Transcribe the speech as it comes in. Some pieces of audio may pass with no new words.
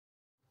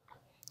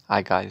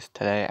Hi guys,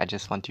 today I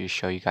just want to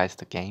show you guys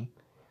the game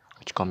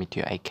which got me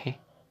to 8K.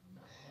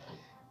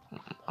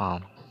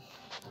 Um,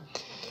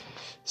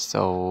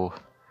 so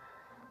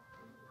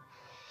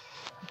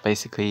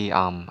basically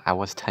I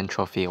was 10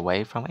 trophy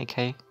away from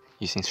 8K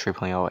using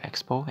 3.0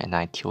 xbow and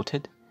I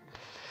tilted.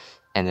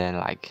 And then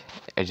like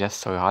it's just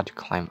so hard to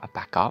climb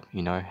back up,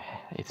 you know,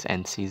 it's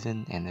end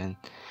season, and then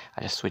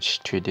I just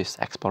switched to this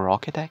xbow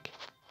rocket deck.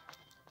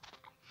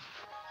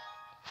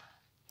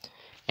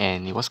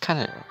 And it was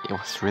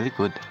really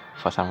good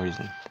for some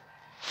reason.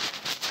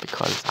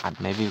 Because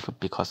maybe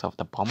because of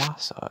the bomber,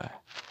 so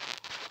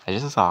I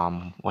just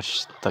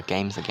watched the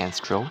games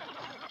against Drill.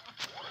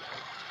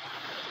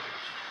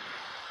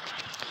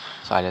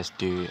 So I just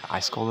do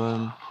Ice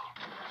Golem,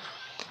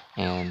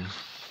 and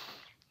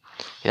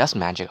he does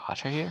Magic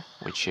Archer here,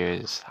 which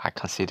is I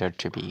consider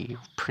to be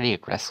pretty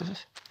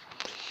aggressive.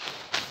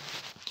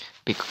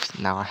 Because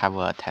now I have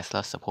a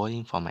Tesla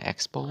supporting for my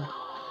xbow.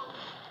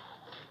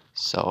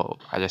 So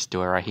I just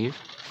do it right here.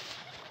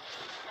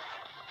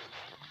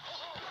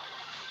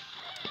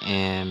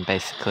 And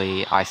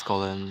basically Ice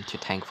Golem to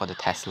tank for the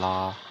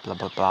Tesla, blah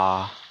blah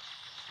blah.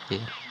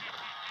 Yeah.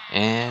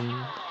 And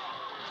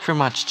pretty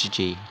much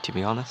GG, to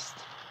be honest.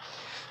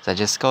 So I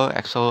just go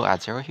xbow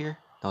at 0 here,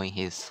 knowing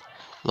he's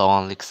low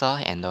on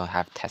elixir and don't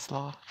have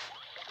Tesla.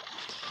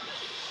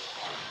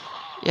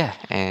 Yeah,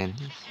 and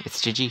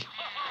it's GG.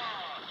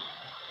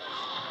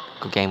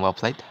 Good game, well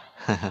played.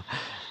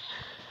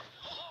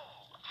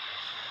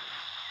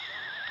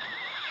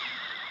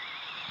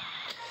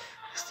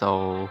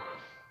 So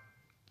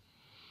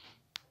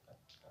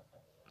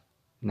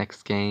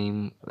next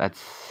game,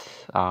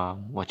 let's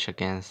watch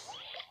against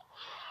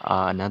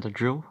another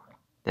drill.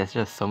 There's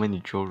just so many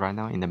drill right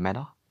now in the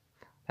meta.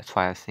 That's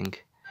why I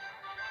think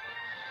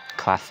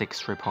classic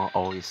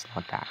 3.0 is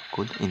not that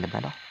good in the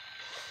meta.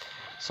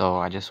 So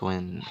I just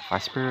went Fire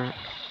Spirit,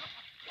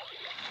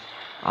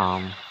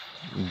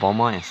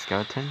 Bomber and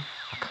Skeleton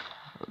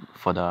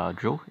for the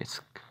drill. It's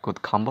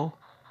good combo.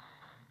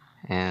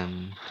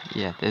 And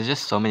yeah, there's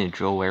just so many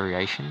drill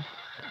variation.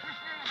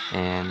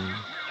 And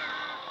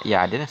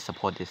yeah, I didn't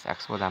support this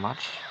xbow that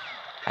much.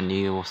 I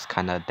knew it was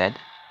kinda dead.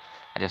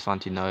 I just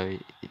want to know,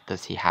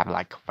 does he have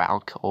like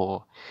Valk,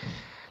 or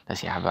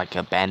does he have like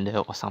a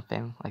Bandit or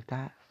something like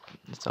that?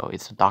 So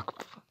it's a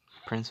Dark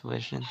Prince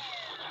version.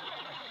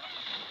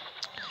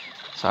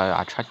 So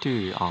I tried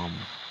to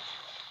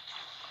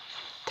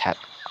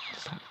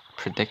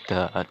predict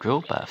the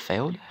drill, but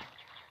failed.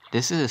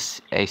 This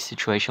is a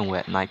situation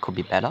where Knight could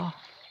be better.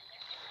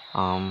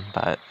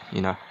 But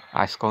you know,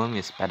 Ice Golem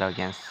is better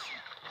against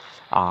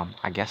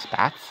I guess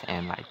bats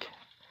and like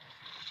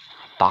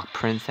Dark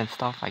Prince and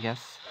stuff, I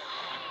guess.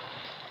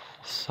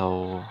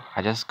 So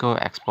I just go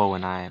xbow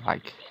when I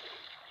like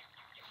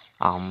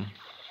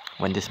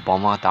when this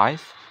bomber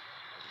dies.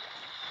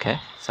 Okay,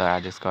 so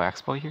I just go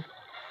xbow here.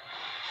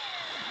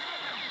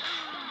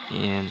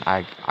 And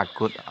I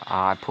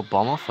put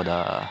bomber for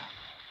the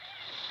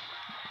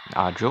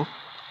drill.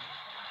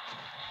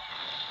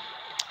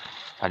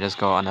 I just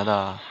go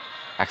another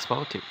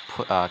xbow to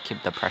put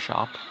keep the pressure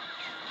up.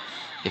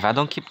 If I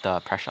don't keep the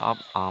pressure up,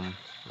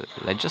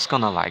 they're just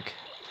gonna like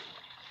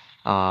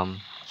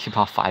keep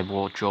on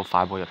fireball, drill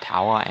fireball your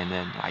tower, and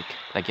then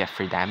like get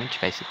free damage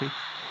basically.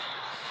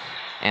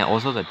 And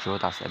also the drill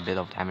does a bit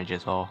of damage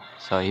as well.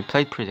 So he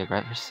played pretty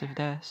aggressive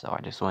there, so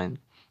I just went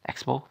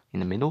xbow in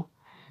the middle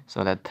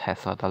so that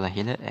Tesla doesn't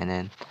hit it. And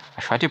then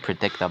I tried to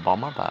predict the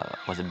bomber, but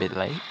was a bit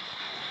late.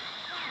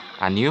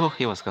 I knew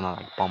he was gonna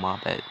like bomber,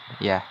 but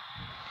yeah.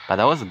 But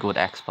that was a good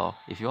xbow.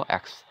 If you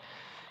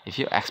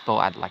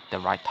expo at like the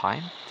right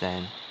time,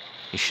 then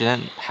you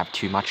shouldn't have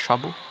too much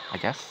trouble, I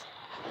guess.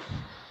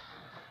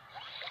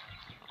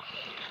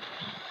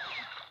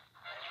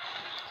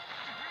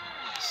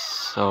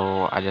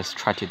 So I just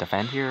try to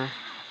defend here,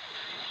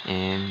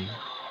 and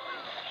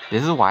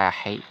this is why I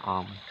hate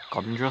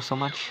Goblin Drill so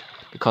much,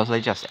 because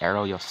they just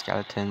arrow your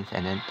skeletons,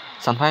 and then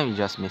sometimes you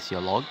just miss your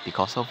log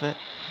because of it.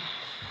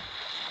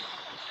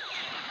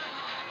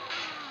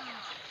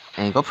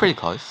 And you go pretty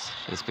close,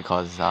 it's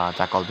because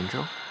that Goblin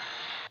Drill.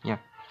 Yeah.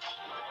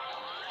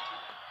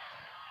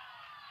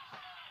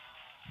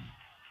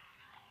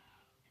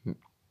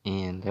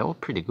 And they're all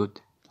pretty good.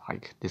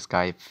 Like this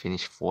guy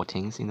finished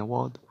 14th in the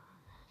world.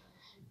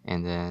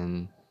 And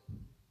then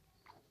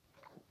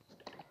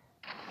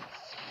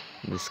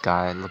this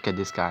guy, look at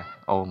this guy.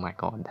 Oh my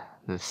god,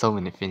 there's so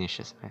many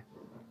finishes, man.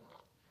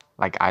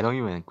 Like I don't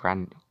even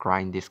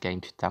grind this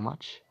game that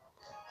much.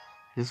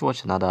 Just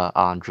watch another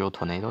Drill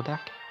Tornado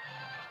deck.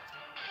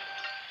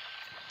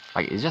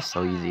 Like it's just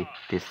so easy.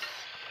 This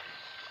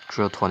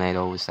Drill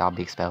Tornado without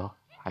big spell,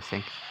 I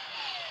think.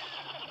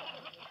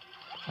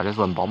 I just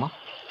went Bomber.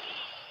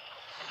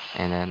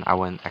 And then I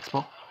went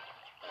Expo.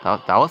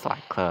 That was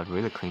like a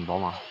really clean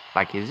Bomber.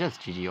 Like it's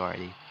just GG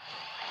already.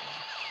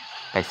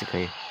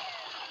 Basically.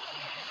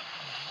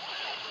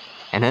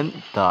 And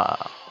then the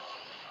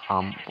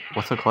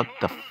what's it called?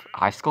 The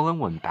Ice Golem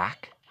went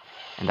back.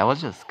 And that was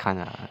just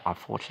kinda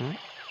unfortunate.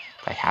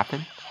 That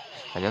happened.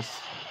 I just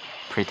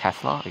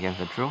pre-Tesla against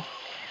the Drill.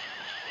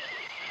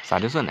 So I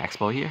just went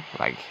xbow here.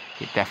 Like,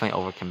 he definitely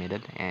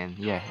overcommitted, and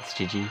yeah, it's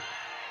GG.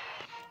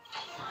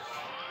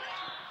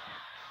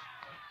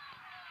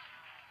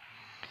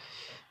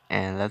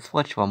 And let's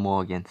watch one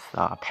more against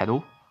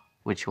Pedal,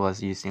 which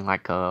was using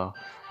like a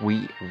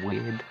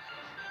weird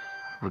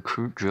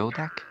recruit drill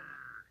deck.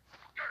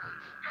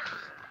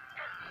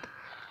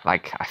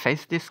 Like, I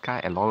faced this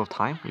guy a lot of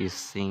time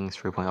using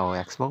 3.0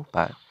 xbow,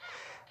 but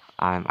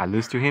I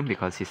lose to him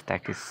because his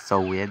deck is so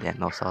weird,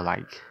 and also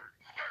like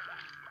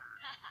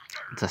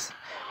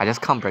I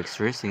just can't break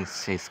through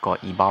since he's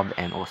got eBob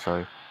and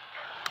also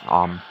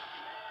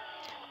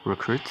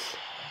recruits.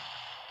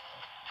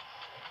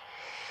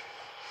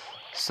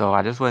 So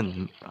I just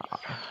went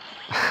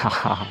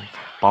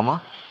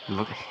Bomber.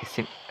 Look,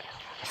 I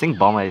think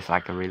Bomber is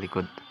like a really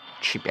good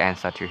cheap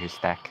answer to his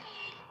deck,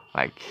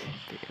 like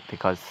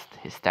because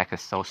his deck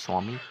is so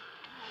swarmy.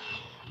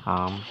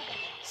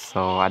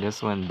 So I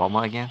just went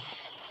Bomber again,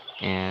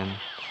 and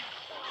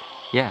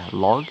yeah,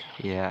 Log,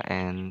 yeah,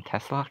 and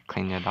Tesla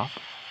cleaned it up.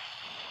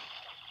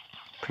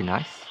 Pretty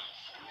nice.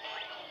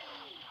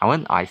 I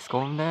went Ice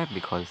Golem there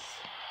because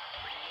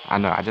I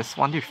don't know, I just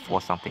wanted to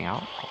force something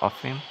out of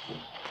him.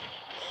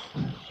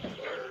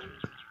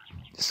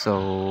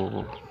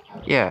 So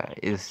yeah,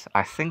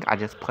 I think I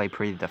just played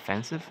pretty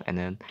defensive and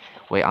then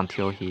wait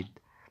until he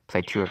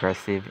played too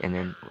aggressive and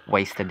then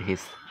wasted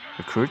his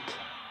recruit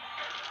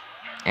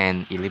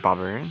and elite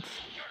barbarians,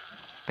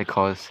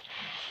 because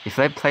if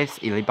they place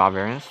elite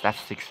barbarians, that's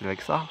 6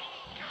 elixir.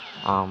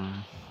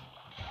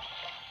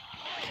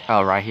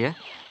 Right here.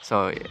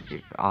 So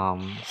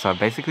so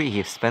basically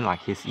he spent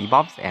like his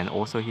ebuffs and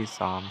also his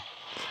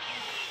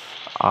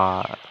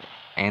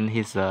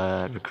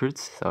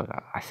recruits. So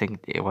I think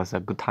it was a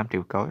good time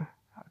to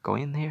go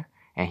in here,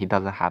 and he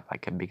doesn't have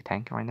like a big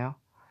tank right now.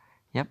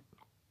 Yep.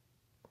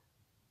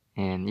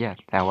 And yeah,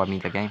 that won me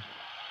the game.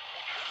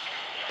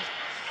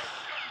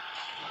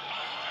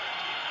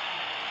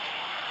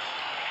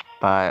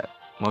 But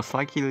most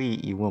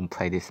likely you won't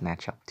play this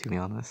matchup, to be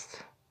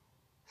honest.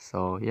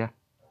 So yeah.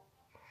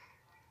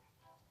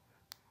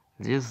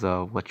 Just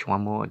watch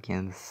one more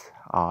against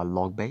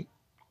Logbait.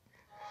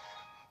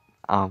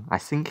 I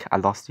think I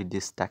lost to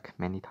this deck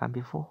many times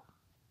before.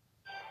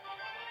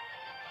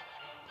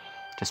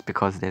 Just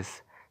because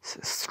there's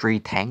 3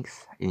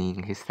 tanks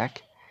in his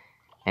deck,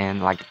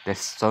 and like there's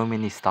so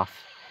many stuff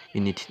you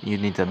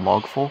need the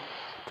log for.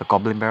 The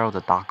Goblin Barrel,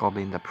 the Dark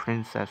Goblin, the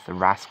Princess, the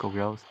Rascal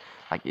Girls.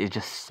 Like, it's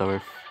just so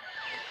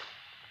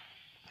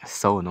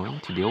annoying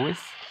to deal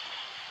with.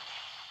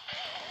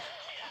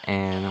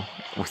 And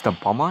with the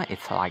Bomber,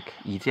 it's like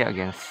easier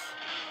against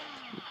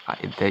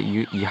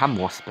you have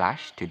more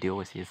splash to deal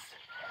with his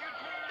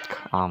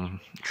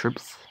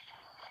troops.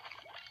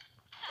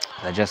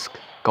 I just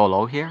go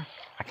low here.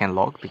 I can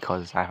log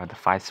because I have the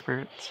 5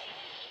 spirits.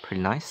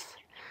 Pretty nice.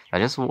 I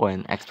just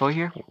went expo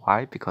here.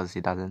 Why? Because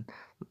he doesn't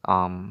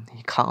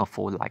he can't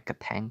afford like a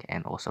tank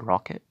and also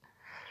rocket.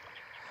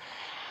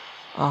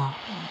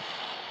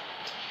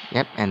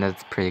 Yep, and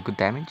that's pretty good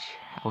damage,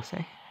 I would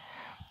say.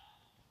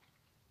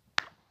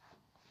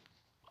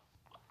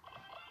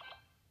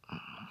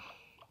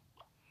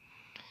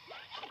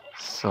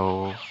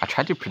 So I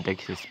tried to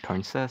predict his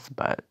princess,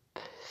 but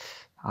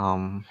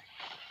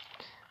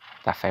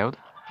that failed.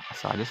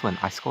 So I just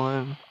went Ice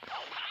Golem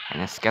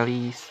and then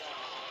Skellies.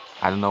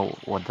 I don't know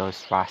what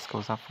those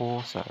rascals are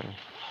for, so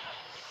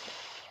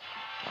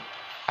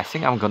I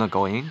think I'm gonna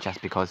go in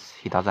just because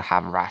he doesn't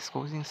have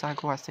rascals in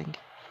cycle, I think.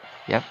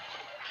 Yep.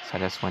 So I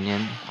just went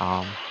in.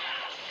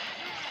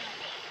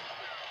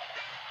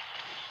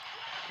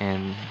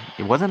 And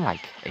it wasn't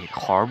like a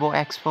horrible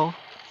expo,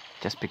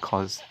 just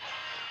because.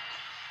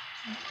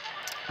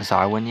 So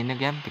I went in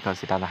again because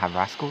he doesn't have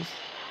rascals.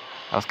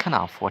 That was kind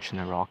of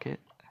unfortunate rocket.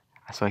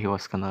 I thought he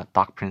was gonna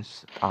Dark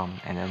Prince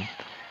and then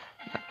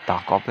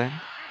Dark Goblin.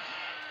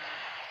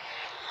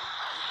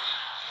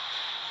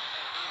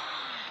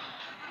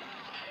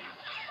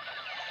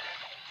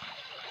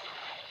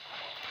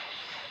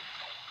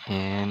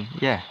 And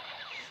yeah,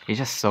 it's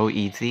just so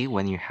easy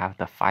when you have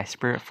the 5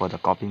 spirit for the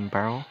Goblin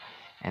Barrel,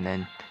 and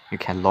then you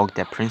can log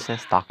the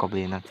Princess, Dark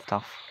Goblin and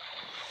stuff.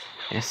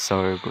 It's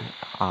so good,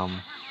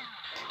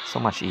 so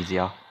much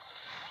easier.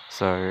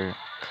 So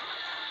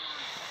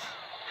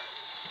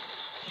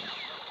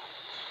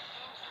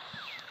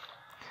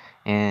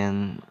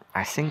and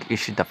I think you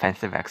should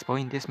defensive expo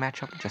in this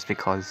matchup just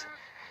because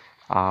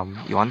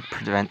you want to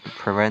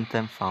prevent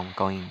them from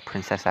going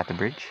Princess at the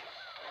bridge.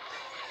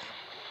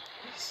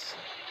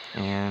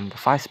 And the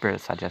 5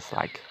 spirits are just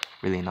like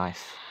really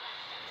nice.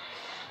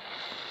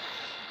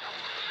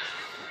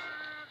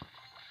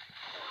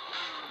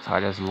 So I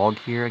just log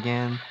here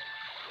again.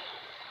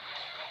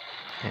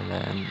 And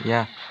then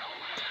yeah,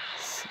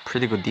 it's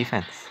pretty good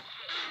defense.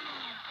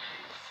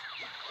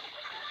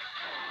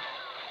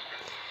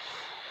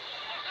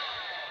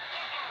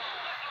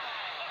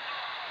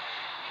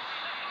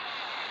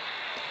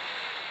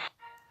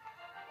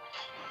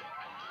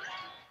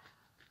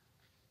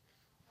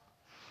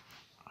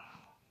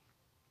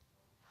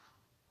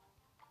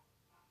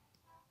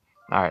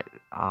 Alright,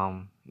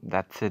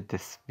 that's it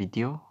this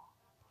video.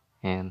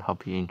 and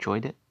hope you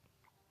enjoyed it.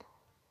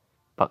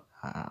 But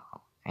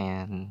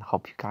and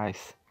hope you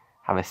guys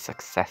have a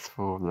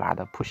successful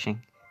ladder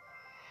pushing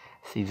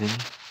season.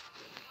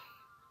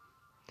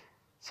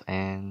 So,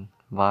 and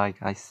bye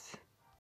guys.